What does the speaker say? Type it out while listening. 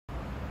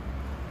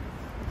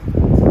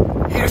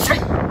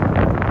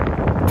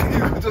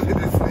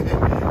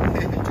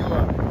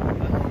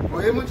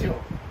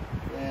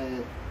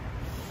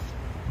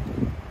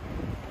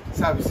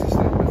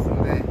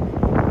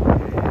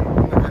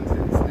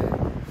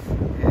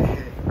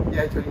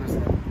焼いております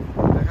か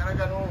ら、なかな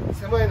か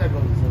狭い中を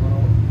ですね、こ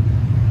の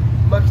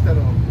マキタ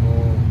の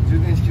充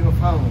電式の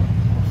ファンを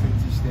設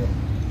置して、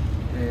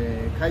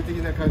快適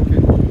な環境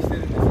にして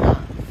るんですが、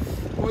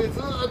ここでず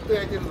ーっと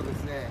焼いてるとで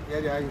すね、や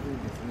はりああいうふうに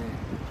ですね、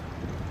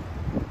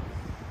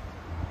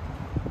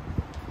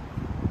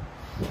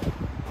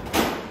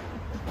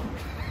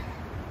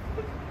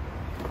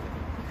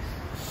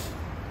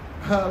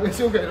安倍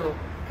紹介の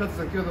加藤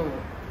さん、今日どうも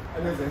あ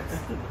りがとうございま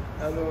す。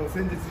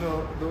先日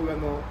の動画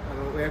の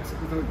お約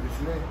束通りで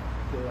すね、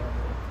今日は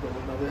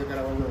名古屋か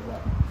らわざわ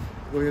ざ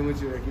五平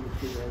餅を焼きに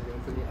来ていただいて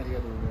本当にあり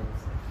がとうございま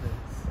す。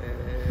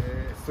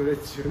ストレッ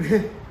チを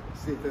ね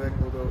していただ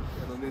くほど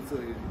熱を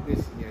入れて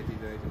熱心に焼いて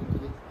いただいて本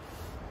当に、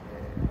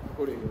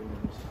心よりお願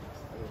いしま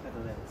す。ありがと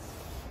うございます。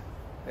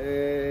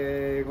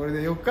これ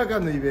で4日間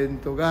のイベン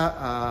ト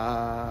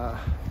が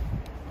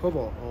ほ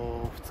ぼ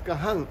2日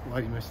半終わ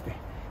りまして、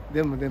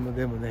でもね、今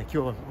日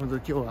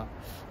は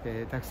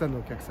たくさんの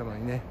お客様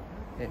にね、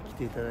来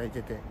ていただい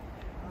てて、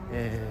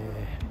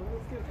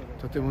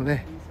とても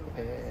ね、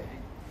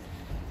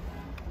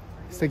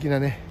素敵な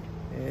ね、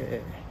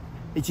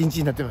一日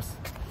になってます。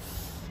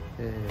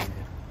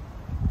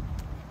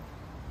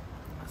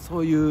そ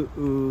うい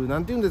うな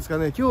んていうんですか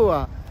ね、今日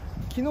は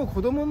昨日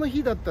子どもの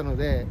日だったの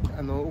で、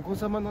お子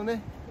様の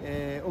ね、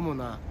主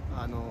な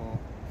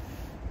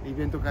イ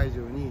ベント会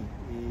場に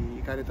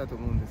行かれたと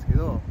思うんですけ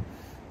ど、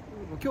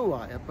今日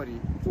はやっぱ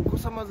りお子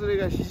様連れ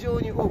が非常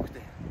に多くて、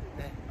ね、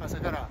朝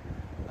から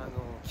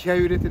気合い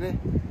入れてね、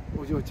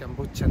お嬢ちゃん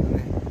坊ちゃんの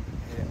ね、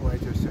お相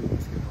手をしておりま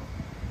すけど、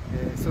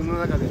その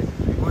中で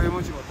五平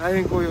餅も大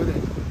変好評で、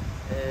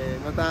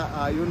ま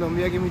たいろんなお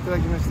土産もいただ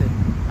きまして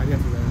ありが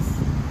とうございます。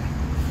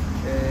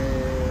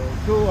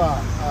今日は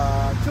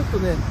ちょっと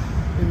ね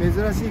珍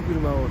しい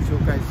車を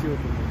紹介しよう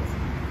と思いま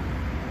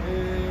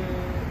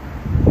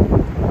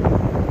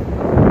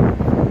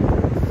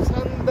す。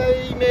3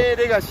代目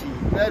レガシ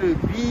ィなる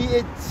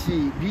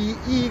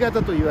BE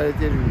型と言われ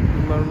ている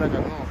車の中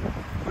の、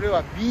これ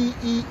は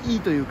BEE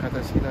という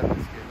型式なん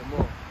ですけれど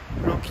も、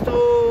6気筒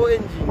エン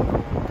ジンの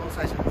搭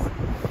載車です。で、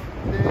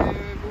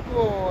僕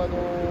も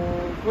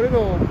これ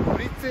のブ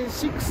リッツェン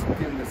6っ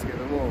ていうんですけ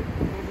ども、ブ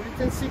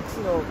リッツェン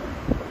6の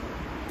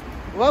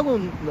ワゴ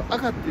ンの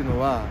赤っていうの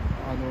は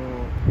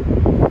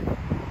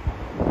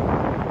お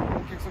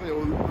客様に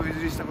お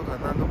譲りしたことが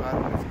何度かある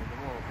んですけ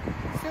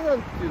ども、セダン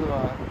っていうの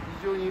は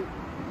非常に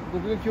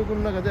僕の記憶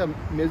の中では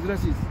珍しいで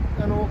す。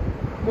も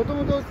と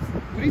もと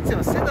ブリッツェン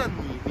はセダン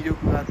に魅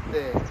力があって、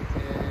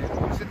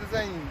ポルシェデ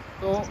ザイン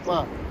と、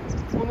こ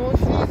の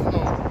シリーズの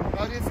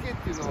RSK っ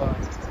ていうのは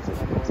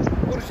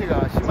ポルシェ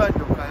が姉妹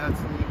と開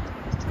発に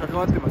関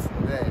わってます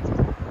ので、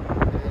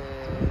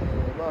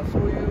そ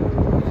ういう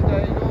時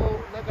代の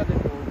中で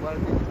生まれ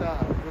てきた6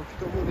気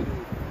筒モデル、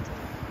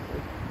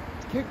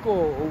結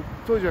構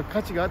当時は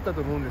価値があった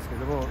と思うんですけ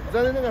ども、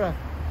残念ながら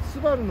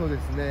スバルので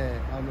すね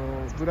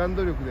ブラン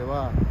ド力で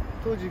は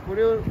当時こ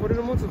れ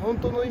の持つ本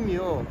当の意味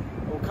を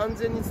完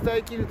全に伝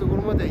えきるとこ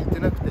ろまでは行って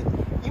なくて、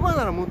今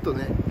ならもっと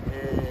ね、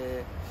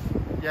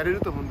やれ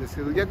ると思うんです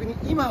けど、逆に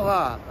今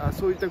は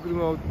そういった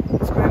車を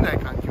作れない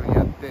環境に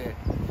あって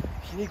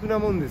皮肉な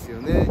もんです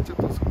よね。ちょっ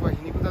とそこは皮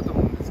肉だと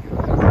思うんですけど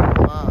ね、そういう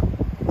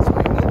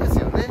もんです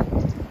よね。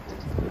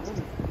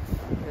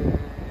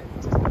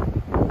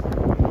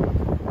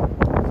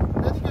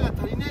何かが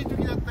足りない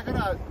時だったか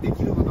らで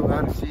きることが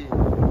あるし、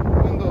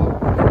今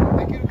度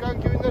できる環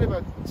境になれば違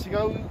う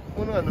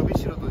ものが伸び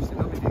しろとして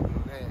伸びていくの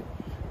で、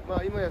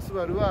今やス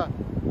バルは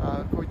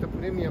こういった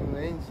プレミアム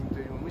なエンジンと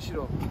いうよりも、むし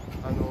ろ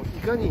い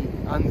かに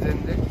安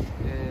全で、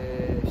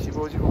死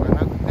亡事故が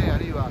なくて、あ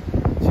るいは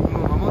自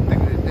分を守って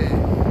くれて、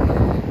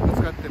ぶ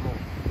つかっても、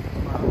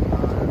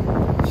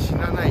死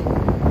なない、こ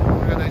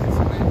れが大事です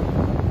よね。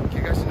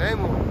怪我しない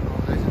も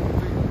大事だ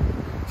という、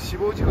死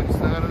亡事故につ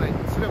ながらない、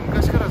それは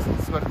昔から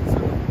スバルです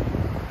よ。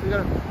それか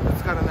らぶ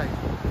つからない、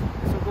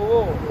そこ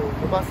を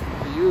伸ばすっ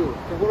ていうと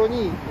ころ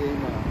に、今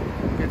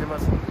向けてま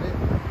すのでね。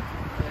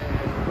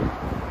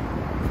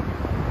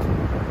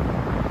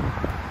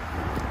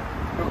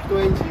6気筒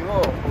エンジン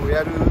を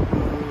やる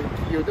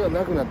企業では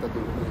なくなったと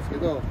いうことですけ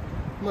ど、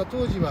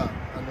当時は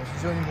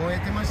非常に燃え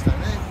てましたね。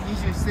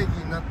21世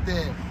紀になって、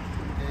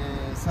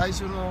最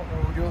初の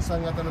量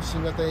産型の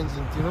新型エンジ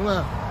ンっていうの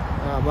が、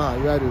いわ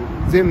ゆる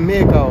全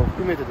メーカーを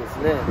含めてです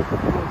ね、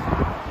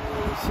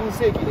新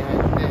世紀に入っ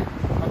て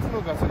初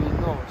のガソリ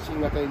ンの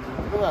新型エンジンっ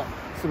ていうのが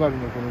スバル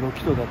のこの6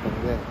気筒だった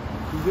ので、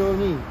非常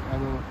に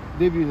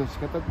デビューの仕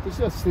方とし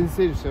てはセン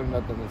セーショナルだ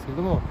ったんですけ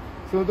ども、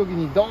その時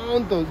にドー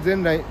ンと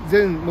全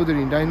モデ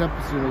ルにラインナッ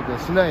プすることは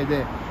しない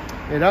で、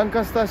ラン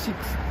カスター6、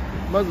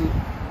まず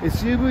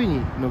SUV に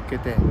乗っけ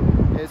て、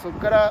そこ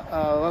から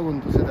ワゴ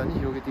ンとセダンに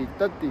広げていっ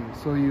たっていう、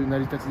そういう成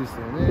り立ちでし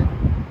たよね。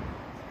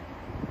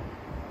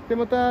で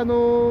また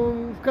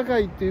不可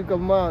解っていうか、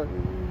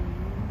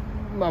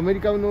アメリ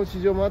カの市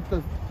場もあった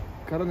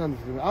からなんで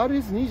すけど、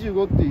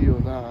 RS25 っていうよ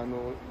うな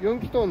4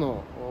気筒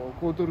の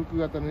高トルク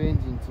型のエン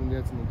ジン積んだ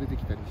やつも出て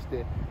きたりし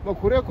て、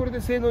これはこれ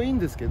で性能いいん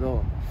ですけ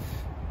ど、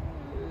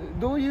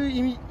どういう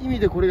意味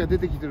でこれが出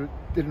てきてる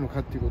のか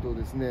っていうことを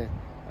ですね、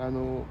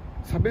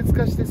差別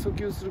化して訴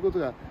求すること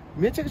が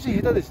めちゃくちゃ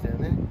下手でしたよ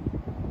ね。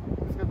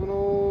ですからこ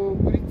の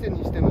ブリッツェン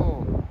にして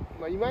も、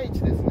いまい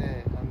ちです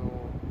ね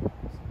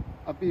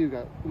アピール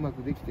がうま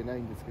くできてな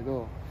いんですけ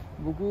ど、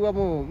僕は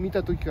もう見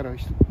た時から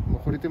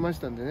惚れてまし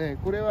たんでね、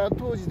これは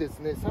当時です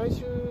ね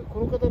こ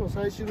の方の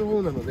最終の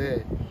方なの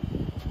で、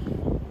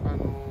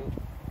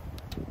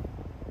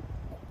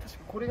確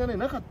かこれがね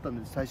なかったん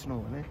です、最初の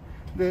方がね。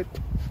で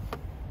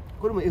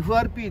これも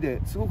FRP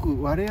ですご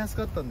く割れやす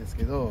かったんです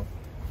けど、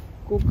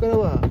ここから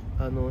は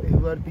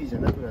FRP じゃ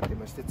なくなってい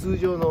まして、通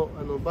常の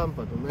バン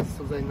パーと同じ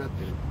素材になっ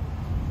ている。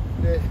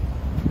で、こ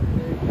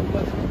こ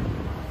までね、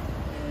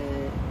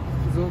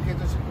造形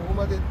としてここ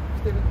まで来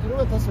てるっていうの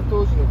が確か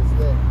当時のですね、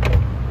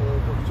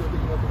特徴的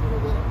なとこ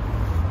ろ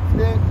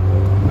で、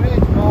ブレ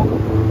ーキも、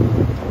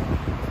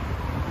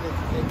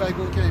対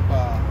向キャリ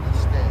パーに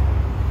して、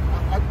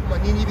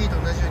22B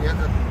と同じように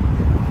赤く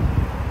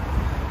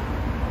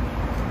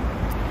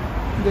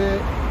で、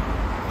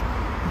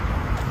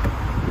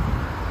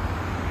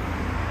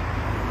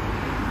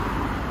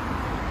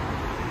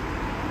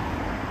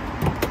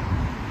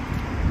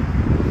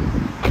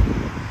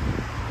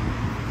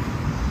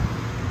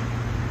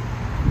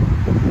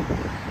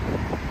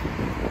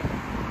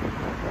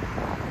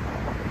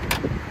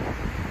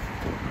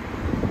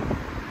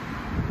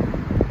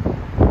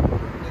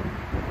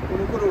こ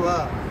の頃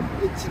は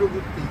H6って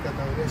言い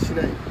方をねし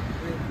ないで、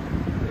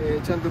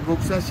ちゃんとボ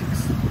クサー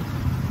6。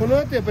この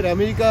後やっぱりア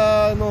メリ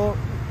カの、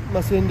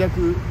戦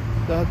略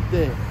があっ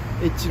て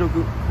H6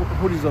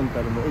 ホリゾンタ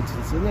ルの H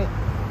ですよね。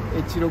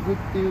 H6 っ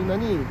ていう名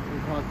に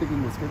変わっていく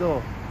んですけ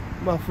ど、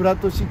フラッ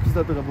ト6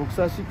だとかボク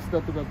サー6だ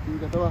とかっていう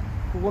言い方は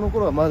ここの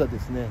頃はまだで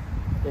すね、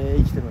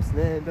生きてます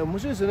ね。だから面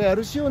白いですよね。ア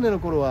ルシオーネの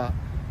頃は、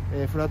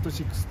フラット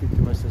6って言っ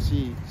てました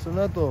し、そ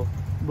の後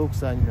ボク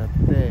サーになっ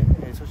て、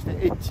そして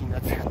H にな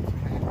ってたっていうね、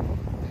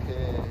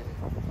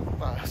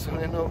その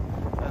辺の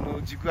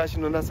軸足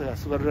のなさが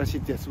素晴らしい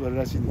っては素晴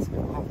らしいんですけ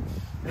ども面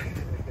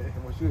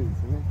白いです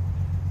よね。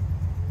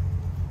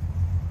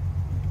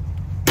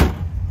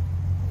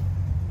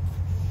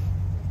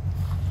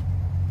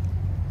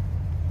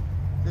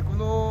でこ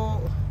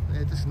の、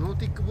私ノー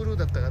ティックブルー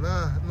だったか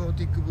な、ノー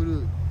ティックブ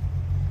ルー、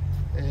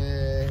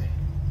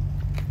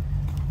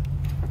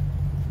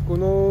こ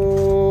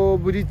の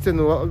ブリッツェ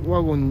の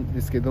ワゴン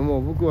ですけど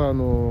も、僕は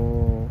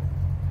5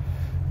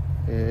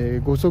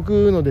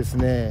速のです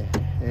ね、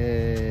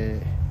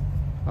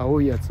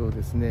青いやつを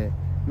ですね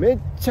めっ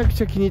ちゃく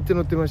ちゃ気に入って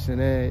乗ってまして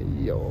ね、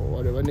いや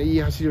あれはねい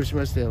い走りをし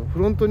ましたよ。フ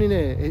ロントの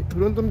デ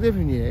フ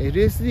に、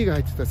LSD が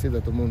入ってたせい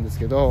だと思うんです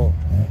けど、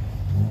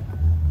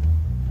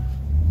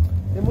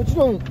もち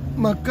ろん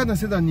真っ赤な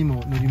セダンに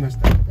も乗りまし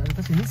た。確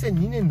か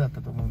2002年だっ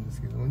たと思うんで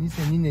すけども、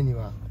2002年に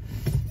は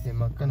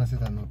真っ赤なセ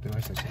ダン乗ってま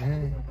したし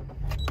ね。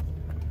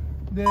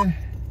で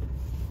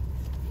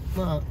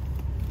真っ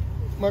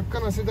赤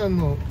なセダン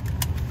の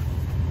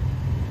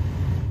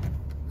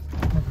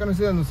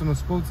その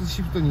スポーツ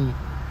シフトに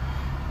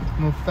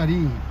乗った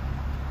り、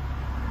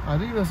あ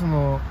るいはそ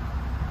の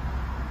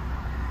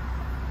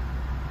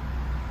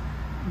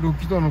6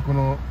気筒のこ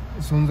の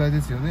存在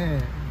ですよ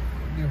ね。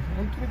で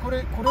本当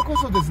にこれこ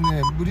そです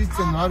ねブリッ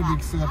ツェンのあるべ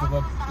き姿だ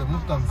って思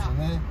ったんですよ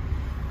ね。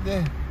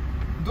で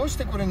どうし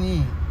てこれ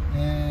に、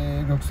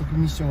6速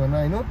ミッションが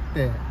ないのっ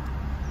て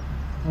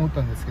思っ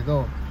たんですけ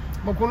ど、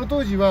この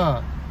当時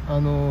は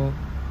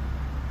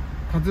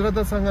桂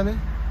田さんがね、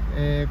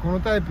この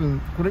タイプ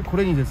こ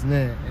れにです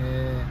ね、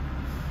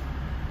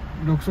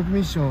6速ミ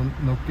ッションを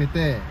乗っけ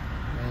て、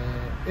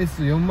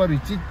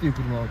S401 っていう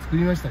車を作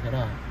りましたか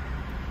ら、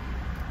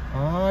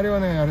あれは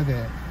ねあれで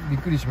びっ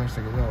くりしまし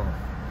たけど、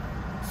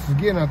す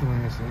げえなと思い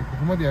ましたね。こ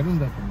こまでやるん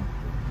だと思っ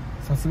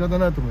て、さすがだ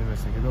なと思いま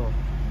したけど、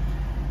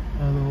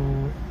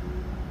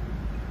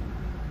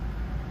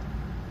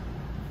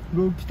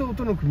6気筒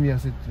との組み合わ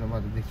せっていうの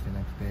はまだできてな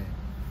く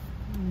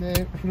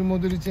て、でフルモ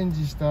デルチェン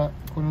ジした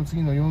この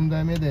次の4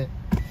代目で、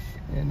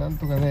なん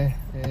とかね、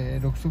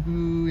6速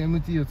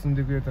MT を積ん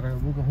でくれたら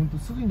僕は本当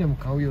すぐにでも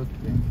買うよっ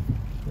て、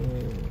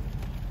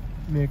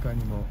メーカー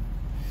にも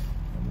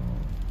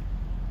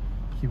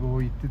希望を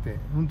言ってて、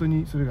本当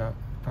にそれが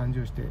誕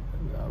生して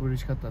嬉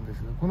しかったんで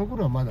すけど、この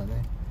頃はまだ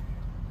ね、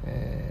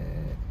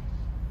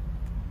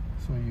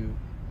そういう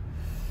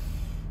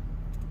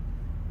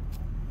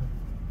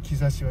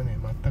兆しはね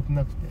全く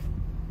なくて、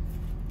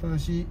ただ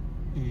し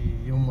401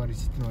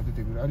っていうのが出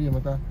てくる、あるいは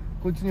また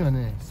こいつには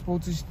ねスポー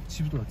ツシ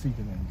フトがつい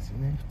てないんですよ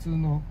ね。普通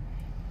の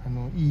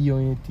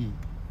E4AT、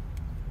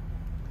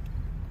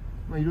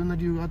いろんな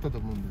理由があったと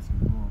思うんです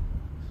けども、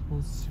スポ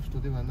ーツシフト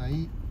ではな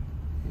い、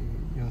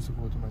4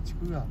速オートマチッ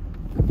クが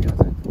組み合わ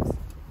されてます。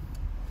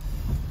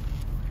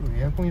今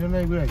日エアコンいらな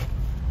いぐらい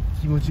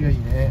気持ちがいい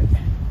ね。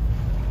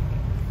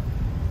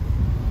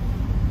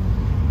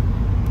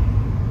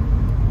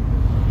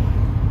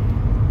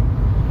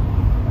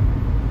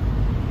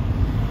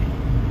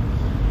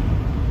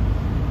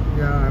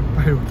やっ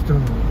ぱり6気筒の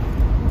独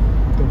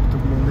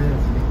特のね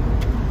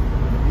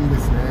いいで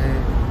すね。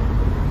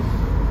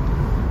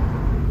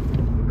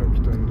6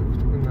気筒の独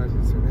特の味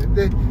ですよね。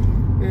で、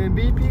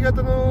BP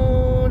型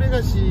のレ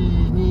ガシ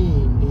ー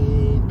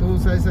に、搭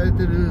載され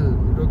ている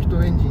6気筒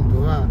エンジン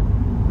とは、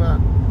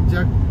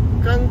若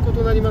干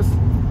異なります。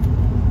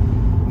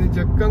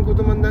若干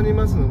異なり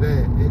ますの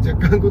で、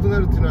若干異な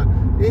るっていうのは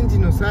エンジ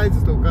ンのサイ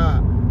ズと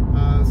か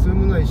そういう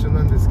ものは一緒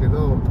なんですけ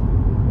ど、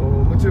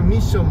もちろんミ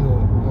ッション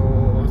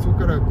もそこ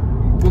から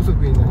5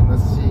速になりま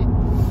すし、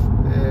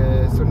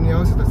それに合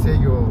わせた制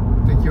御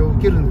適用を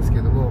受けるんですけ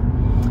ども、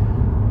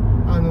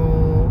最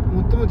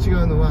も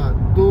違うのは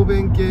導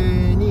弁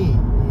系に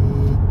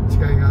違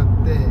いがあっ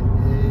て、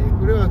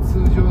これは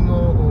通常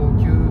の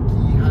吸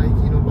気排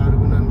気のバル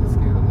ブなんです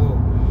けれども、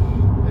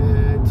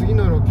次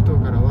の6気筒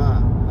から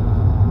は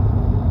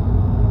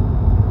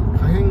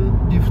可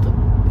変リフトと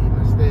いい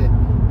まして、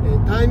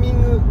タイミ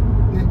ング、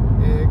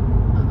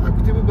ア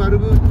クティブバル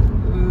ブコ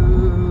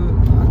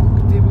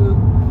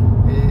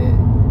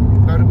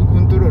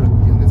ントロールっ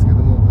ていうんですけど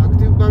も、アク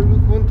ティブバルブ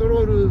コント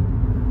ロール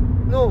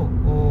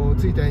の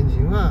ついたエンジ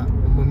ンは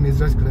もう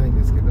珍しくないん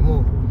ですけど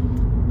も、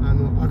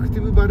アクテ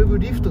ィブバルブ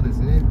リフトです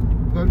ね、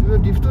バルブ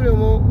のリフト量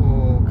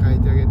も変え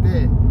てあげ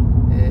て、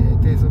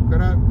低速か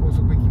ら高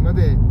速域ま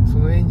でそ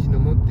のエンジンの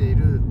持ってい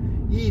る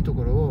いいと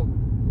ころを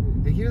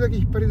できるだけ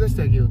引っ張り出し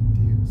てあげようって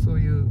いう、そう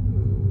いう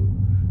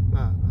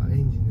エ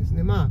ンジンです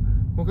ね。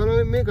他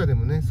のメーカーで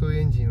もね、そうい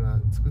うエンジンは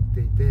作っ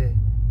ていて、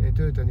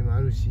トヨタにも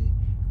あるし、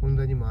ホン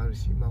ダにもある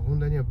し、ホン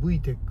ダには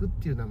VTEC っ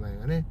ていう名前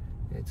がね、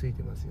つい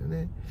てますよ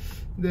ね。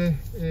で、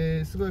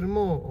スバル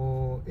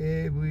も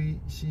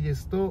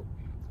AVCS と、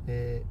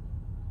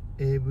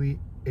AVLS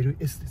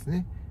です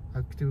ね、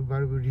アクティブバ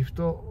ルブリフ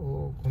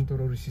トコント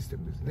ロールシステ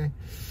ムですね。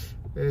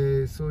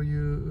そう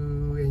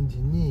いうエン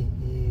ジン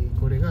に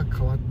これが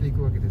変わってい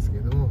くわけですけ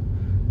れども、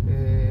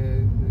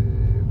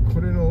こ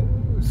れの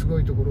すご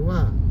いところ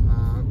は、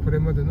これ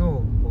まで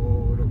の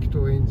6気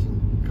筒エンジ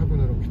ン、過去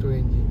の6気筒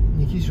エンジ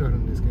ン2機種ある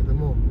んですけれど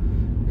も、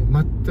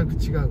全く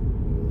違う、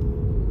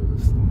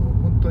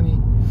本当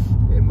に、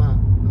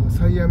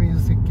サイアミー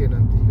ズ設計な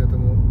んて言い方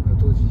も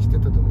当時して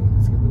たと思うん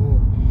ですけども、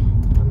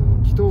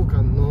気筒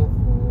間の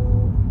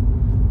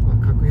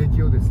隔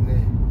壁をです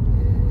ね、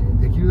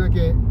できるだ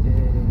け、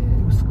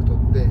薄く取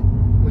って、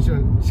もちろ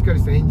んしっかり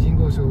したエンジン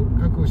合成を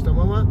確保した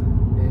まま、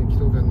気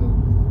筒間の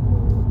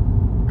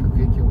隔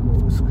壁を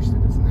薄くして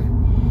ですね、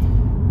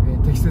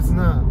適切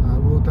なウ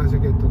ォータージ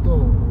ャケット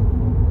と、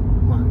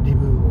リ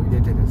ブを入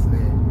れてですね、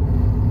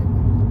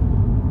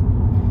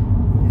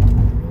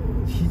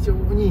非常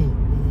に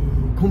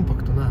コンパ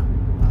クトな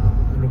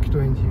6気筒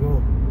エンジン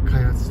を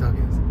開発したわ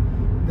けです。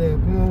で、こ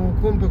の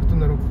コンパクト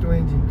な6気筒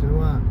エンジンというの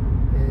は、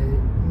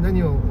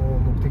何を目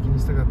的に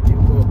したかっていう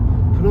と、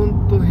フロ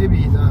ントヘ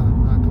ビーな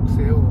特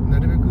性をな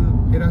るべく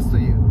減らすと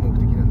いう目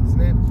的なんです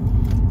ね。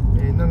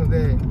なの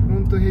でフロ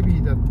ントヘビ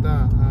ーだっ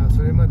た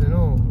それまで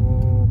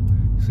の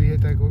水平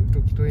対向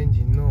6気筒エン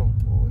ジンの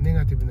ネ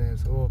ガティブな要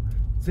素を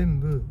全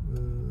部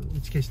打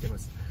ち消していま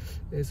す。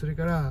それ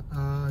から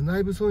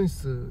内部損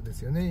失で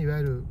すよね。いわ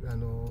ゆる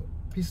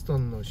ピスト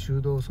ンの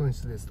収動損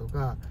失ですと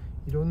か、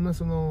いろんな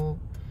その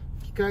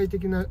機械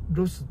的な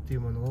ロスってい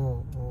うもの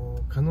を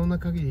可能な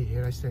限り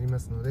減らしてありま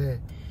すの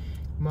で、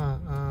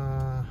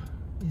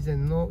以前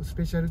のス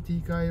ペシャルテ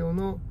ィカー用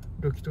の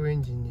6気筒エ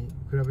ンジンに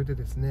比べて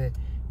ですね、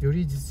よ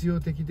り実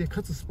用的で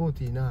かつスポー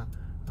ティーな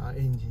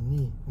エンジン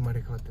に生ま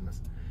れ変わっていま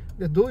す。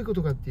で、どういうこ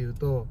とかっていう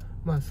と、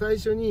最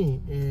初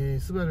に、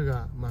スバル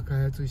が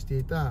開発して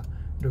いた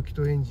6気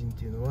筒エンジンっ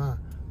ていうのは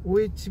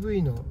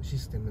OHV のシ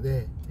ステム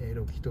で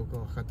6気筒化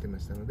を図ってま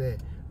したので、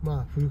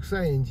古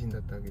臭いエンジンだ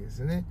ったわけです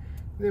よね。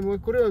でも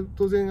これは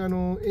当然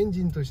エン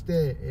ジンとし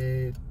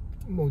て、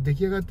もう出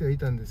来上がってはい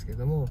たんですけ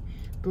ども、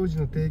当時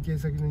の提携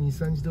先の日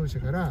産自動車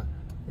から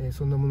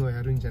そんなものは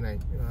やるんじゃない、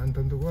あん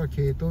たのところは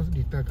軽と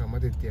リッターカーま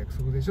でって約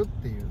束でしょっ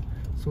ていう、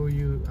そう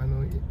いう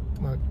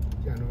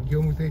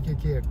業務提携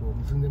契約を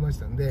結んでまし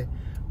たんで、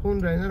本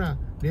来なら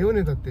レオ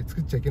ネだって作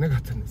っちゃいけなか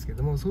ったんですけ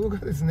ども、そこが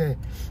ですね、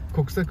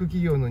国策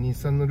企業の日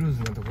産のルーズ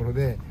なところ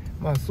で、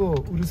そ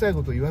ううるさい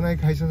ことを言わない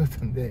会社だっ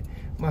たんで、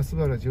ス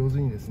バルは上手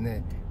にです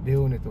ね、レ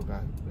オネと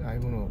かああい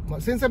うものを、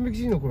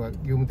1300G の頃は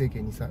業務提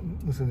携に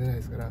結んでない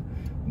ですから、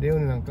レオ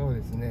ネなんかを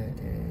ですね、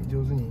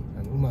上手に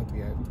うまく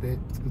やって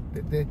作っ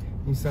てて、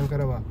日産か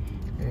らは、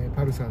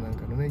パルサーなん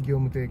かのね、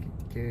業務提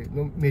携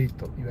のメリッ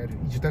ト、いわゆる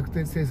受託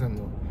生産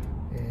の、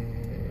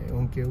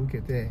恩恵を受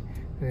けて、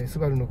ス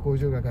バルの工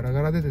場がガラ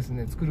ガラでです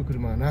ね、作る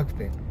車がなく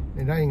て、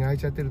ラインが空い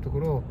ちゃってるとこ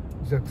ろを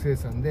受託生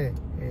産で、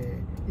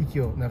息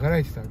を長ら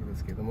えてたわけで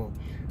すけども、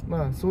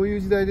そういう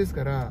時代です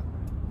から、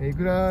い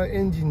くら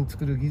エンジン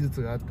作る技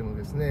術があっても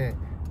ですね、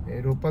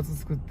6発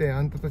作って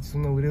あんたたちそ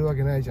んな売れるわ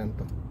けないじゃん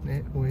と、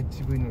ね、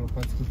OHV の6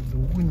発作ってど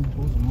こに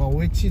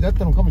OHC だっ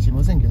たのかもしれ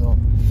ませんけど、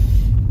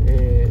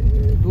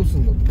どうす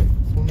んのって、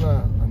そん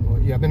な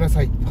やめな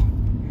さいと、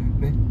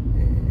ね、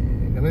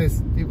ダメで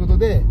すっていうこと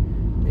で、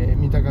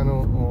三鷹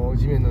の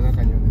地面の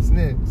中にはです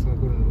ね、その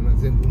頃のものは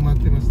全部埋まっ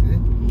てましてね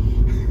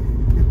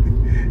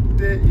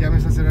でやめ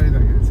させられた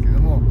わけですけど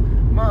も、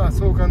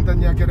そう簡単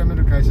に諦め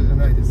る会社じゃ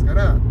ないですか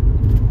ら、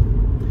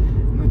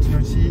後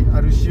々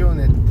アルシオー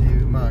ネってい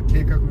う、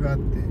計画があっ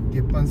て、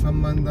月販3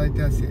万台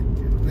体制っ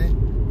ていうのをね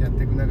やっ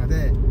ていく中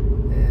で、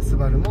ス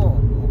バル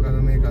も他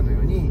のメーカーのよ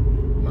うに、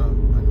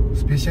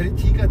スペシャリ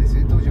ティカーです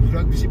よね。当時フ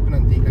ラッグシップな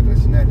んて言い方は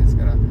しないです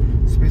から、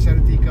スペシャ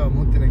リティカーを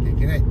持ってなきゃい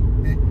けない、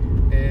ね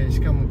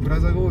しかもプラ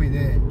ザ合意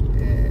で、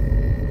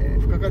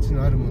付加価値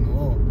のあるもの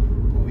を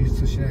輸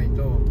出しない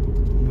とも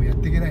うやっ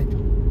ていけないと、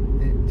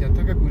じゃあ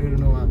高く売れる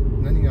のは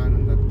何がある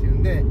んだっていう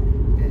んで、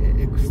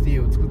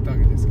XT を作ったわ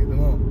けですけど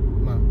も、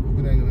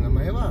国内の名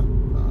前は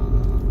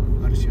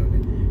アルシオ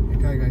ネ、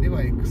海外で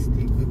は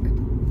XT クーペ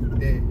と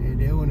で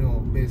レオーネ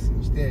をベース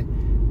にして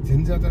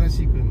全然新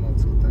しい車を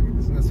作ったわけ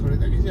ですが、それ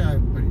だけじゃや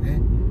っぱり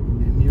ね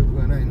魅力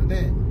がないの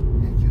で、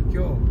急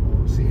遽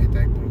水平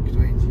対向六気筒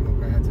エンジンを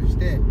開発し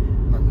て、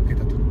抜け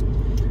たと、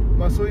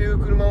そういう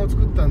車を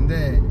作ったん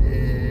で、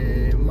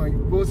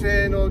合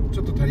成のち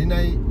ょっと足り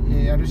ない、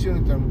アルシオネ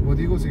というのはボ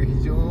ディ合成が非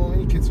常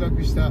に欠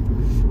落した、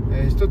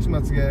一つ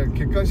まつげ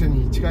血管車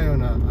に近いよう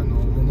なも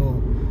のを、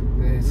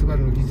スバ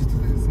ルの技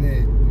術でです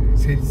ね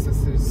成立さ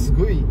せてる、す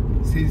ごい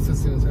成立さ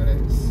せてるんですよね。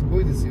す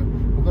ごいですよ。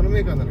他の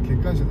メーカーなら血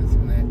管車です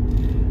よね。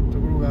と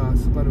ころが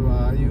スバル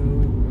はああいう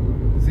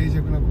脆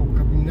弱な骨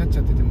格になっち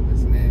ゃっててもで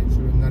すね、そ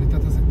れを成り立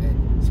たせて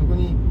そこ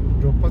に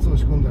6発を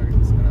仕込んだわけ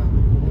ですから、こ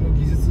この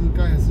技術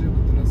開発力っ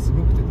ていうのはす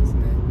ごくてです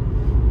ね、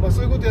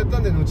そういうことをやった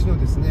んで、後の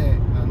ですね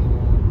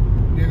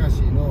レガ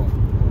シィの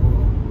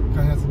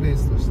開発ベー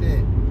スとし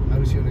てア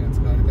ルシオネが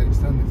使われたりし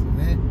たんですよ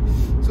ね。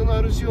その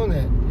アルシオ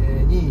ネ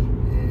に、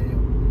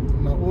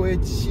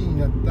OHC に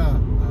なった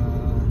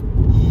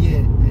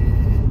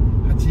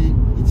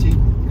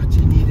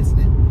EA8182 です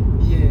ね。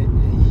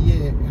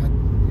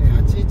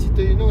 EA81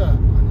 というのが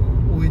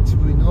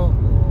OHV の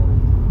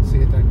水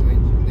平対向エ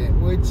ンジンで、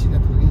 OHC にな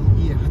った時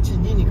に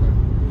EA82 に変わる。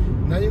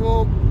何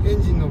もエ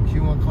ンジンの基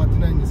本は変わって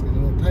ないんですけ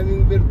ども、タイミ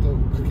ングベルトをか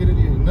けれ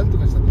るようになんと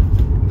かしたと。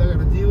だか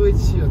ら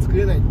DOHC は作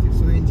れないっていう、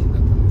そういうエンジンだ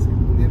ったんですけど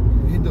ね、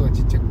ヘッドが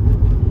ちっちゃくて、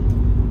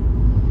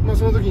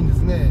その時にで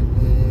すね、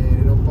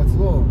6発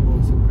を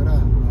そこから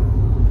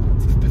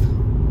作ったと。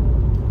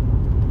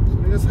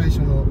それが最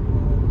初の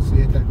水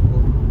平対向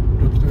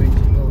六気筒エンジ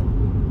ンの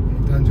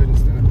誕生に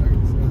つながったわけ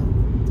です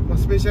が、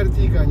スペシャリ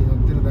ティカーに乗っ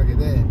てるだけ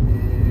で、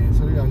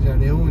それがじゃあ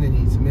レオーネ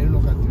に積めるの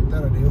かって言った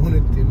ら、レオーネ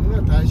っていうもの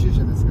は大衆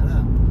車ですか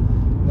ら、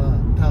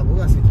ターボ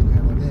が関の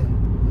山で、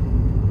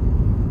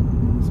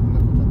そんな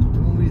ことはとて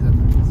も無理だった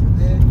んですよ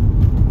ね。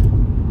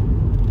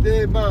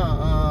で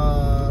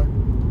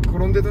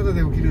転んでただ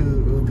で起き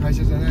る会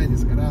社じゃないで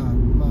すから、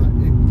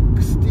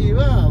XT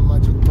は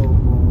ちょっと、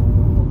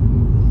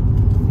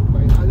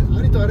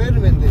ありとあらゆ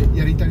る面で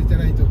やり足りて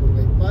ないところ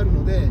がいっぱいある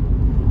ので、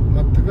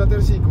全く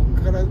新しい骨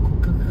格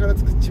から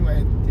作っちま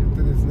えって言っ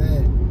てです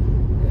ね、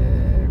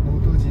この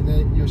当時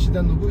ね、吉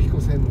田信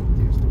彦専務っ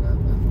ていう人が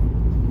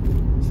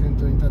先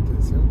頭に立って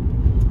ですよ、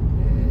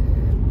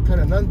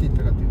彼は何て言っ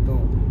たかというと、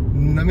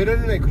舐めら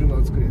れない車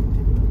を作れって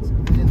言ったんですよ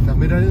ね。舐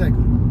められない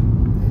車、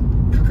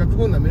価格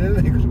も舐められ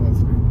ない車を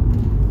作れ、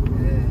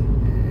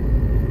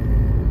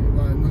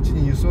後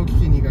に輸送機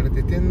器に行かれ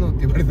て天皇っ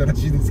て言われたら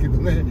しいですけど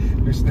ね、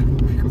吉田信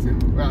彦専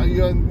務。い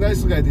やナイ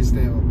スガイでした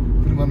よ。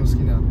車の好き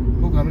な、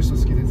僕あの人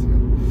好きですよ。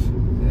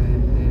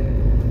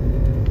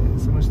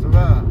その人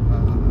が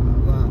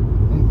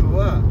本当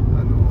は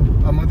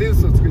アマデウ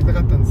スを作りたか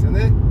ったんですよ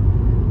ね。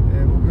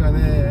僕が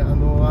ね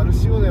アル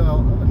シオネ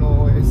は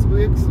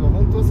SVX を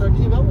本当は先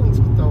にワゴン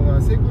作った方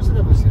が成功した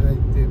かもしれないっ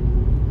て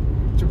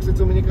直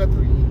接お目にかかった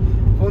時に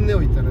本音を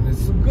言ったらね、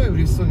すっごい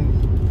嬉しそうに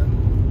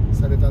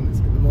されたんで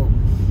すけども、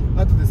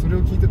後でそれ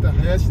を聞いてた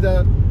林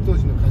田当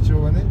時の課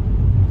長がね、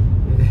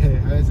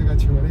林田課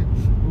長がね、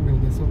僕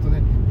にねそっと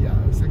ね、いや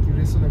さっき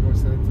嬉しそうな顔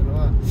してられてたの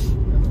は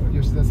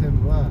吉田専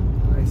務は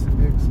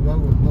SVX ワ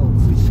ゴンの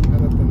推進家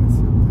だったんです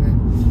よね、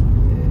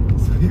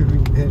そういうふう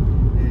にね、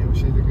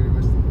教えてくれま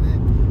したよね。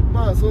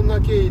そんな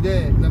経緯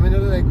で舐めら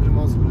れない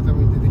車を作るた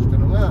めに出てきた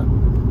のが、いわ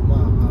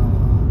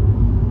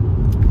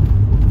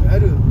ゆ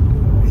る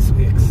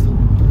SVX。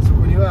 そ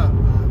こには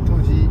当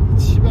時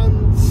一番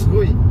す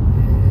ごい、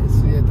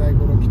水平対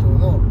向六気筒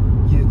の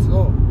技術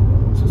を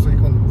注ぎ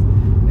込んで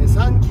ます。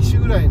3機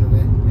種ぐらいの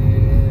ね、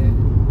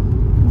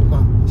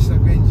試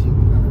作エンジン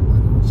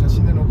が写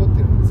真で残っ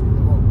てるんですけど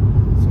も、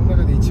その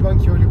中で一番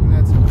強力な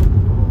やつを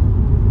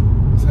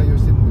採用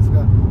してるんです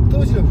が、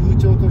当時の風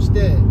潮として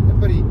やっ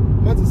ぱり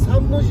まず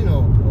3文字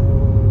の、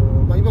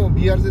今も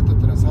BRZ っていう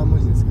のは3文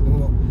字ですけど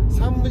も、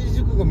3文字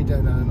熟語みた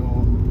いな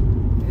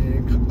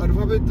アルフ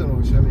ァベット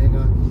の社名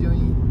が非常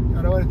に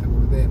現れた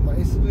ことで、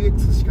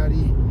SVX しか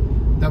り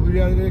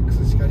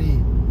WRX しかり、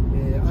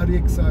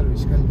RXR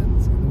しかりなん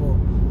ですけども、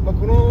こ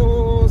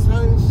の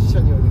3社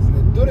にはですね、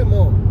どれ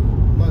も、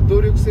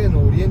動力性能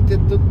オリエンテ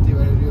ッドって言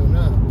われるよう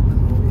なエ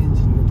ン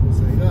ジンの搭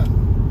載が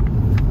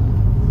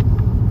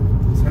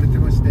されて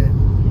まして、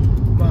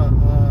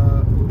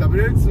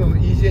WRX の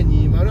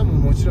EJ20 は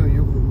もちろん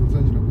よくご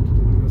存知のこと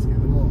と思いますけれ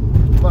ども、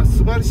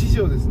スバル史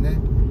上ですね、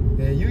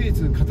唯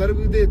一カタロ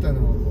グデータ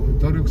の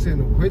動力性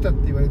能を超えたっ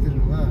て言われている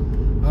のが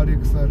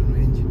RXR の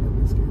エンジンな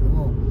んですけれど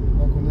も、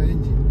このエ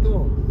ンジンと、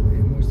も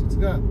う一つ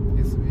が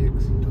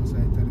SVX に搭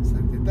載さ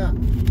れてた、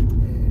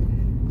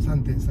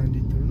3.3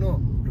 リットルの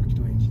六気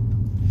筒エンジン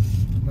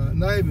と、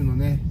内部の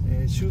ね、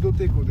修道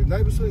抵抗で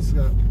内部損失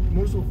が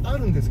ものすごくあ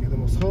るんですけど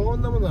も、そ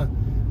んなものは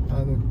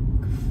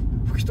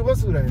吹き飛ば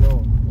すぐらい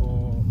の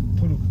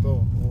トルク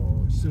と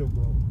出力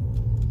を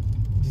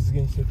実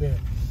現してて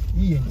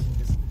いいエンジン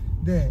です。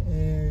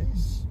で、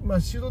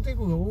手動抵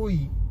抗が多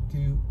いって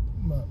いう、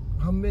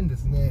反面で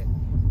すね、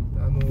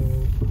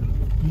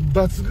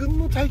抜群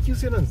の耐久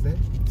性なんですね。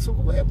そ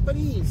こがやっぱ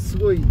りす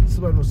ごいス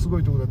バルのすご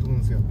いところだと思う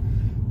んですよ。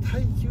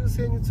耐久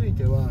性につい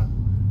ては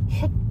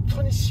本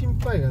当に心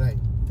配がない、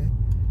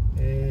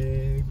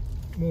ね。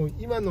もう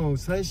今の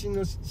最新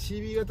の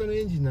CB 型の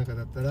エンジンなんか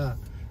だったら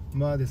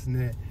です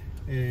ね、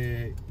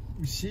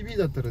CB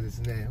だったらで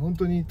すね、本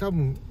当に多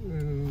分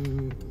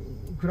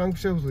クランク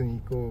シャフトに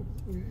こ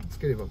うつ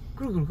ければ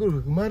くるくるくる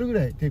くる回るぐ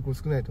らい抵抗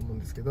少ないと思うん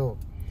ですけど、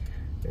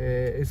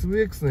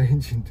SVX のエン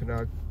ジンっていうの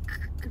は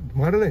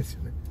回らないです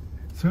よね。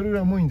それぐ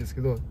らい重いんです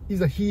けど、い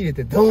ざ火入れ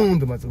てドーン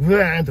とまずうわ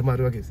ーんと回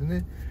るわけですよ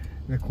ね。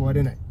で壊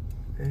れない、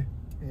ね。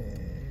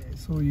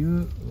そうい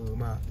う、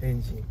エ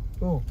ンジ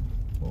ンを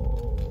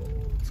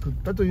作っ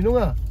たというの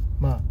が、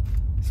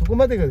そこ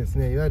までがです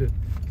ね、いわゆる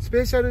ス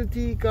ペシャルテ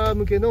ィーカー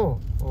向けの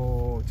ち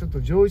ょっ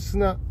と上質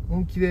な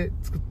本気で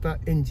作った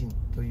エンジン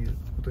という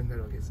ことにな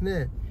るわけです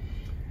ね。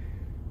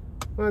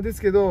で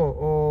すけ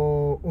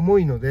ど重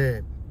いの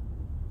で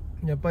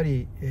やっぱ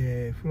り、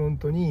フロン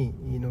トに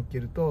乗っけ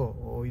る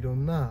といろ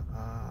んな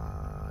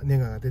ネ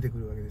ガが出てく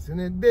るわけですよ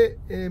ね。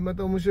で、ま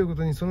た面白いこ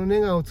とにそのネ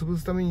ガを潰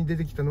すために出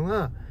てきたの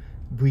が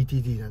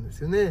VTD なんで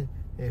すよね。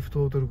不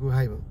等トルク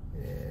配分、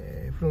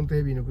フロント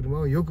ヘビーの車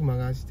をよく曲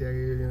がしてあげ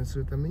るようにす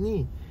るため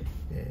に、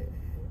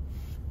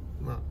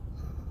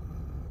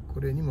こ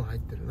れにも入っ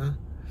てるな、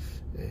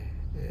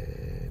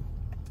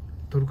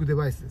トルクデ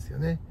バイスですよ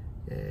ね。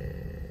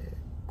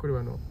これ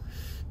は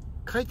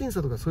回転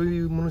差とかそうい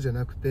うものじゃ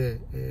なく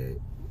て、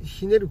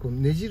ひねる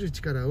ねじる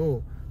力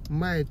を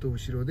前と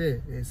後ろ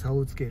で差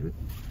をつける、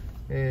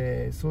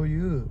そう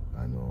いう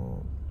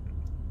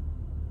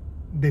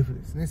デフ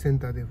ですね、セン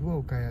ターデフ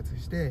を開発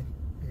して、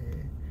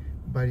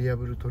バリア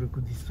ブルトル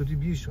クディストリ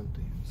ビューション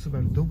というスバ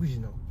ル独自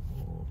の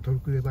トル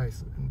クデバイ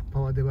ス、パ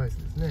ワーデバイス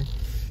です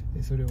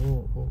ね。それ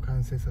を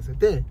完成させ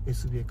て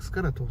SVX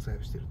から搭載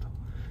をしていると。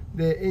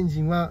でエン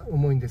ジンは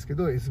重いんですけ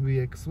ど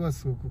SVX は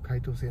すごく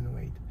解凍性能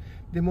がいいと。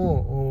で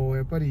も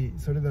やっぱり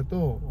それだ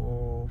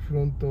とフ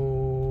ロント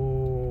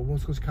をもう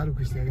少し軽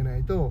くしてあげな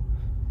いと、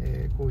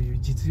こういう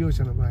実用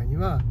車の場合に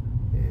は、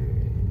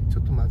ち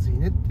ょっとまずい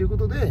ねっていうこ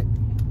とで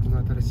こ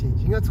の新しいエン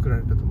ジンが作ら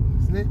れたと思うん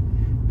ですね。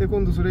で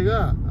今度それ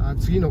が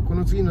こ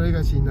の次のレ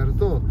ガシーになる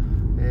と、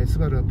ス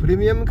バルはプレ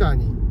ミアムカー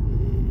に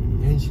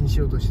変身し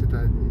ようとして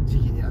た時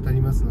期に当た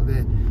りますの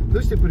で、ど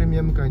うしてプレミ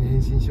アムカーに変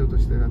身しようと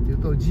してたかという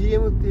と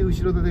GM っていう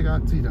後ろ盾が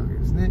ついたわけ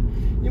ですね。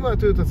今は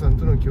トヨタさん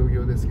との協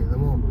業ですけれど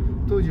も、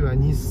当時は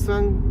日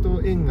産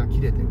と縁が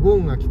切れてゴ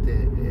ーンが来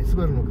て、ス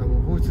バルの株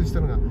を放出した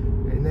のが、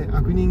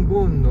悪人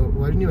ゴーンの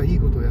割にはいい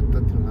ことをやった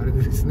っていうのがあれ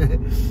でですね、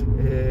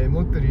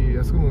持ってる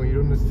あそこもい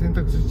ろんな選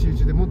択肢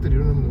中で持ってるい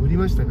ろんなものを売り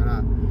ましたか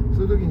ら、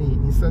その時に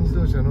日産自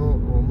動車の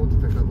持って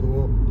た株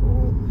を、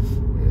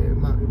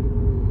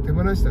手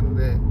放したの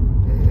で、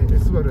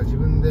スバルは自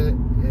分で、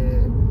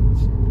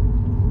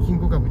金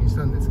庫株にし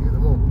たんですけれど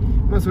も、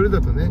それだ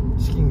とね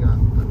資金が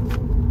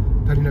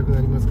足りなく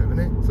なりますから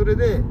ね。それ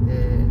で、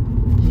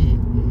いい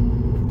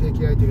提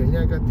携相手がい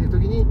ないかっていう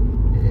時に、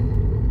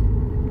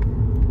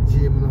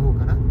GM の方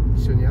から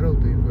一緒にやろう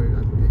という声が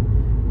あっ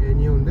て、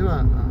日本で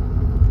は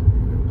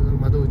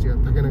窓口が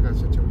竹中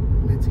社長、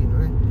次の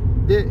ね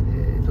で、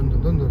どん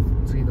どん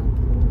次の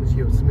事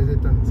業を進めていっ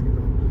たんですけど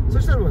も、そ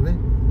したらね、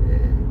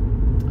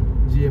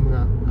GM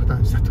が破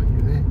綻したとい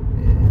うね、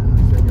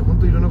時代には本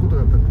当にいろんなこと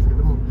があったんですけ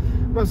ども、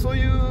そう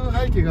いう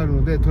背景がある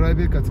のでトライ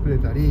ベーカー作れ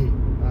たり、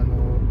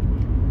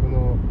こ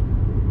の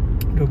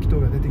6気筒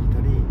が出てきた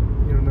り、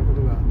いろんなこ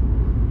とが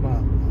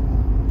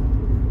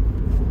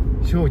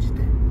生じ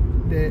て、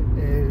で、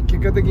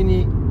結果的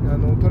に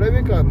トライベ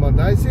ーカーは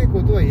大成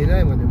功とは言えな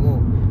いまで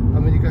もア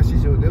メリカ市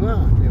場では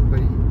やっぱ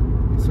り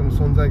その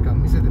存在感を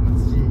見せてま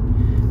すし、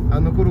あ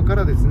の頃か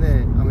らです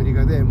ねアメリ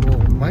カでも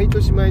う毎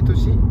年売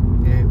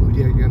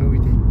り上げが伸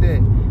びていっ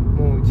て、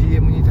もう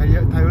GM に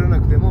頼ら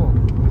なくても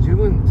十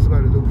分スバ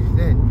ル独自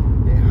で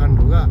販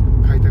路が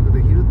開拓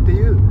できるって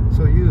いう、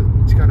そういう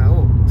力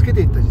をつけ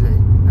ていった時代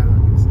になるわ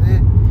けです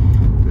ね。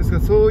ですか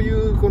らそうい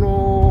うこ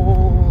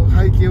の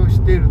背景を知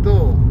っていると、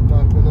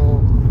こ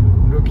の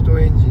6気筒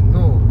エンジン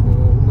の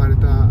生まれ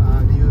た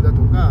理由だ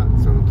とか、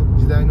その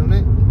時代の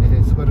ね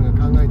スバルが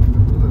考えていた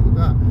ことだと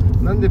か、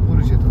なんでポ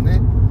ルシェと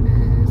ね、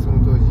そ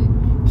の当時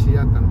知り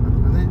合ったのかと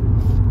かね、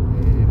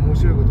面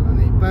白いことが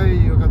ねいっぱい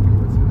分かってき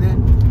ますよね。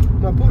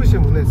ポルシェ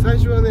もね最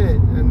初はね、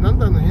なん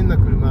だ変な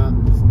車、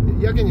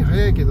やけに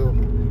速いけど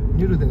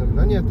ニュルで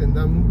何やってん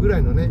だぐら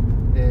いのね、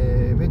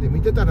目で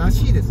見てたら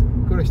しいです。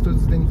これは人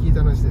づてに聞い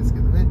た話ですけ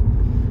どね。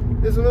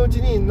でそのうち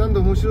になんだ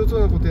面白そ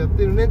うなことやっ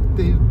てるねっ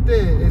て言っ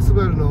て、ス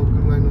バルの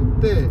車に乗っ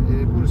て、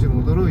ポルシェ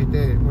も驚い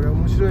て、これは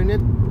面白いねっ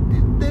て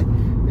言っ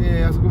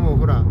て、あそこも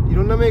ほらい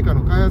ろんなメーカー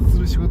の開発す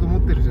る仕事持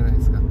ってるじゃない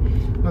ですか。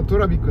ト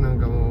ラビックなん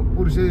かも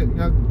ポルシェ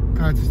が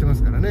開発してま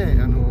すからね。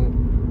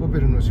オペ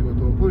ルの仕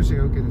事をポルシェ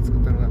が受けて作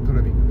ったのがト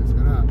ラビックです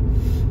から、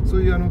そ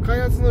ういう開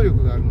発能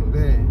力があるの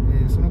で、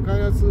その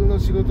開発の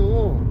仕事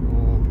を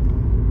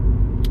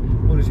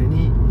ポルシェ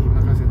に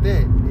任せ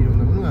ていろん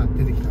なものが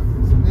出てきたわけ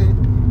ですよね。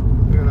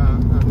だから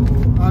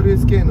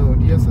RSK の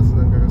リアサス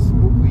なんかがす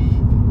ごくいい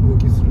動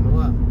きするの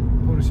は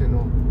ポルシェ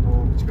の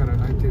力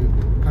が入ってる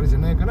からじゃ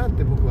ないかなっ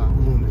て僕は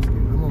思うんですけ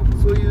れども、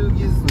そういう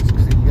技術の蓄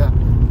積が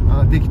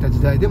できた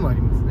時代でもあ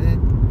りますね。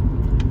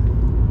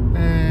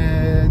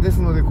です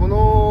のでこ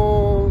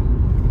の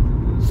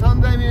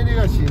3代目レ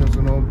ガシィの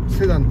その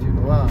セダンっていう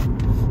のは、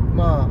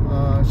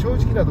正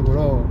直なとこ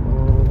ろ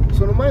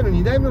その前の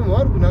2代目も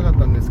悪くなかっ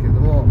たんですけれど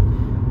も、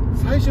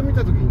最初見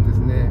た時にです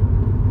ね、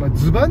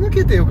ずば抜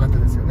けてよかった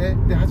ですよね。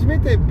で初め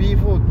て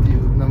B4 ってい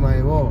う名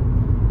前を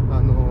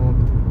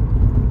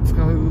使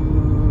う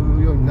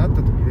ようになった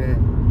時で、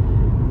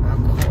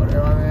これ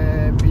は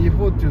ね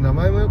B4 っていう名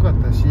前も良かっ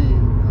たし、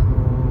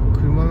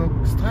車の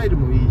スタイル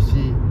もいい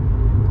し、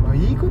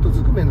いいこと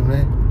ずくめの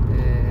ね、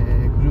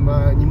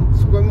車に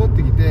そこに持っ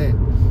てきて、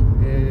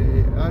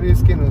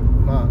RSK の、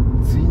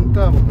ツイン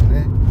ターボの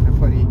ねやっ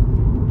ぱり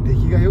出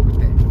来が良く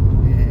て、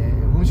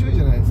面白い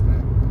じゃないですか、ね。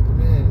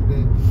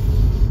で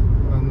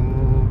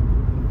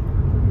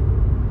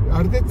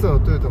アルテッツァを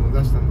トヨタも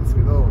出したんです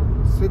けど、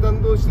セダ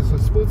ン同士で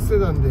スポーツセ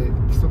ダンで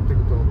競ってい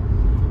くと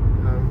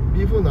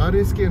B4 の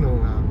RSK の方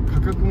が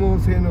価格も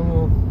性能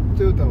も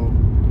トヨタを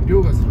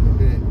凌駕するの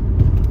で、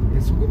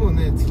そこも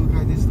ね痛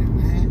快でしたよ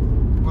ね。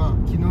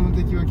昨日の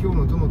敵は今日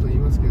の友と言い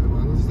ますけれど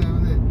も、時代は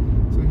ね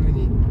そういうふう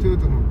にトヨ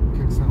タのお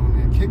客さんを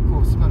ね結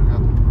構スバルが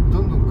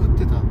どんどん食っ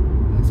てた、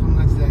そん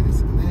な時代で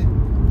すよね。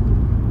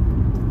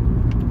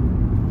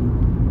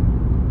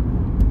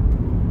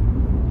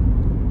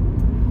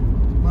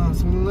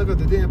その中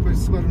でねやっぱり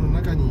スバルの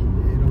中に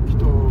6気筒っ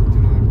ていう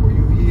のはこう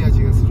いういい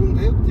味がするん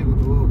だよっていう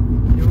ことを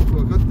よく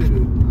分かって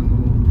る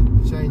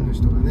社員の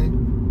人がね、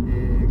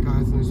開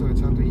発の人が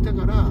ちゃんといた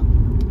から、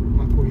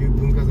こういう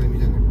文化財み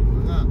たいなも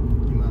のが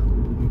今残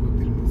っ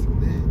てるんですよ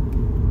ね。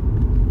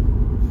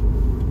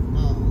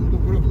本当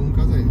これは文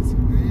化財ですよ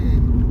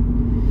ね。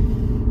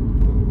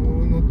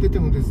こう乗ってて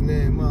もです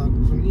ね、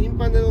そのイン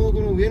パネのこ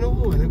の上の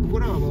方がね、ここ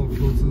らはもう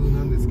共通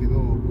なんですけど、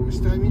こう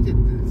下見てっ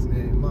てです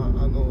ね、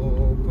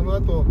この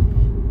後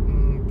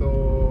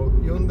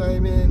4代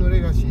目の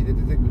レガシーで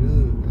出てく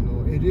る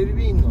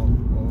LLB の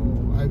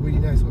アイボリ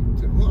ー内装っ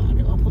ていうのも、あ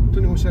れは本当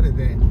におしゃれ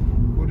で、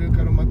これ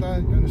からまた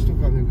一皮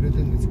めくれて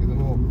るんですけど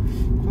も、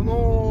こ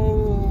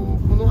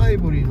のアイ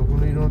ボリーのこ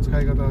の色の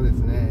使い方はです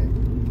ね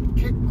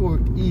結構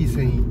いい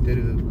線いって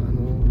る、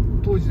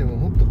当時でも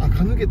本当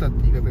垢抜けたっ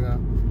て言い方が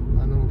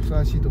ふさ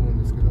わしいと思うん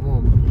ですけど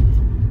も、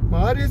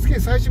RSK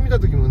最初見た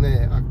時も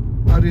ね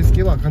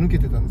RSK は垢抜け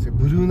てたんですよ。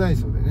ブルー内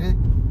装でね、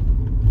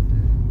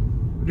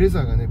レ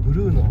ザーがねブ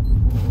ルーの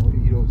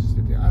色をし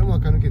てて、あれも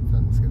垢抜けてた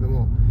んですけど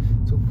も、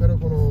そこから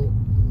この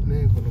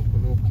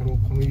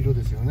色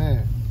ですよ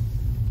ね。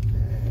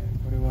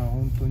これは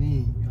本当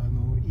に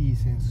いい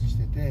センスし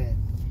てて、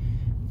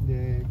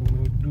でこ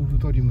のルーフ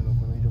トリムの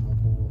この色も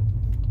こ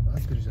う合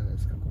ってるじゃないで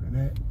すか、これ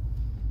ね。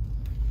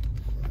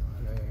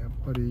やっ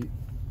ぱり、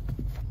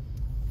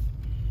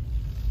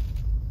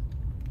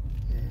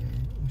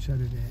おしゃれ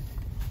でいい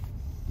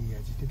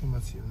味出てま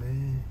すよ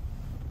ね。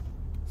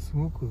す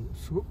ごく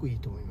いい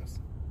と思いま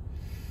す。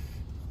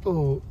あ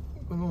と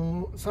こ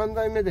の3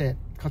代目で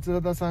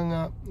桂田さん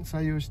が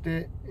採用し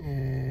て、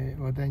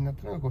話題になっ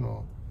たのがこ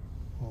の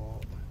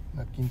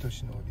マッキントッ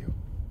シュのオーディオ。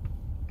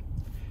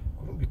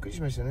これびっくり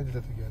しましたね、出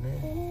た時は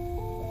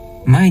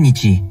ね。毎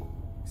日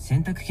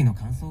洗濯機の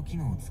乾燥機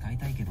能を使い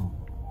たいけど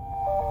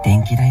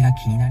電気代が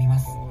気になりま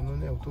す。この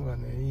ね音が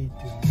ねいいっ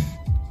ていうね、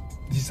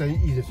実際い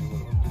いですよこ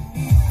れ。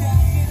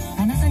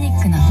パナソニ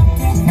ックの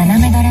斜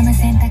めドラム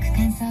洗濯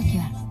乾燥機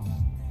は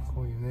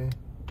こういうね、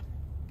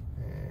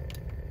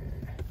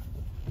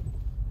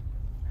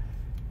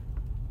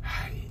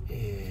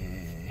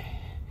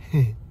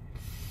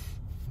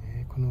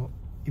この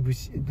いぶ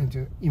しなんて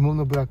いう芋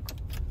のブラック、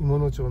芋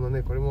の町の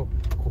ね、これも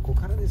ここ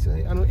からですよ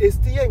ね。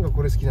STI が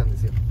これ好きなんで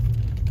すよ。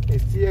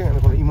STI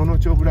がこの芋の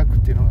町ブラックっ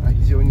ていうのが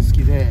非常に好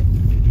きで、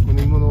こ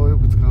の芋のをよ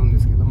く使うんで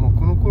すけども、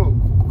この頃こ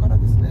こから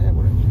ですね、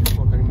これ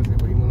わかりますね、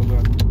これ芋のブ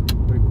ラック、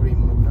これ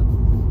芋のブラック。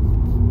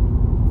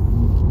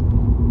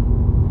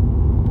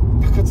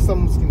高津さ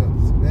んも好きなん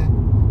ですよね。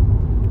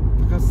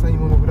高津さん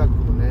芋のブラック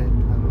のね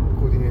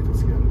コーディネート好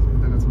きなんですよ、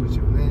高津節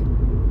をね。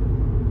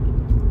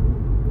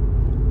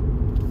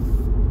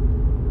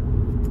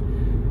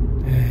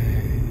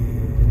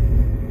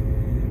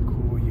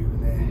こうい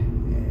うね、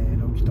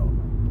6気筒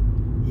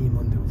いい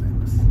もんでござい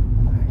ます。は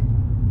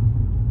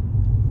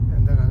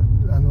い、だから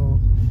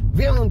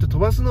ビューンと飛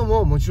ばすの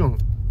ももちろん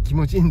気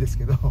持ちいいんです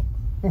けど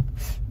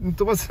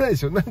飛ばせないで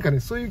しょ。なんかね、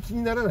そういう気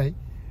にならない？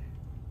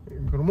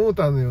このモー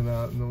ターのよう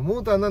なモ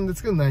ーターなんで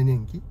すけど内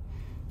燃機、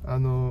モ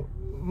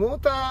ー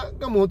ター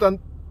がモーター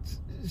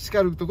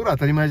叱るところは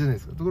当たり前じゃない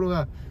ですか。ところ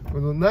がこ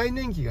の内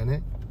燃機が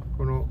ね、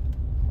この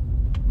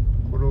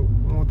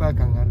モーター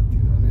感があるってい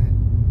うのはね、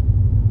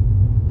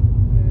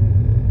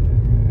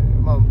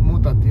モ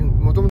ーターっていう、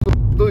もともと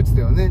ドイツ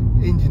ではね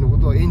エンジンのこ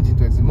とをエンジン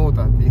とやつモー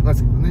ターって言いま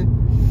すけどね、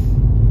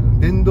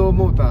電動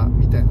モーター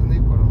みたいなね、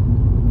この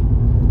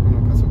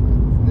加速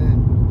感です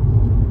ね。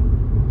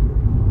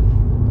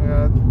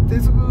低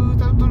速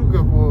トルク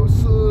がこう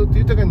スーッと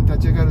豊かに立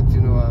ち上がるってい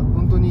うのは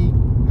本当に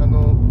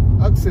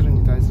アクセル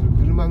に対する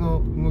車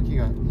の動き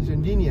が非常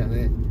にリニア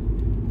で、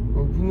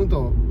こう踏む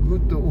とぐっ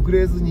と遅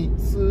れずに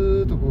ス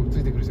ーッとこうつ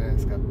いてくるじゃない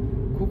ですか。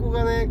ここ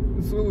がね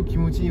すごく気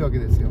持ちいいわけ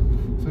ですよ。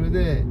それ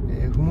で、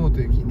踏もう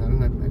という気になら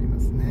なくなりま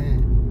すね、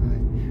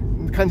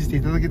はい、感じて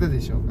いただけたで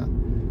しょうか。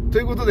と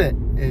いうことで、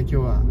今日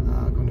は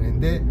この辺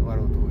で終わ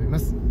ろうと思いま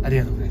す。あり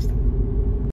がとうございました。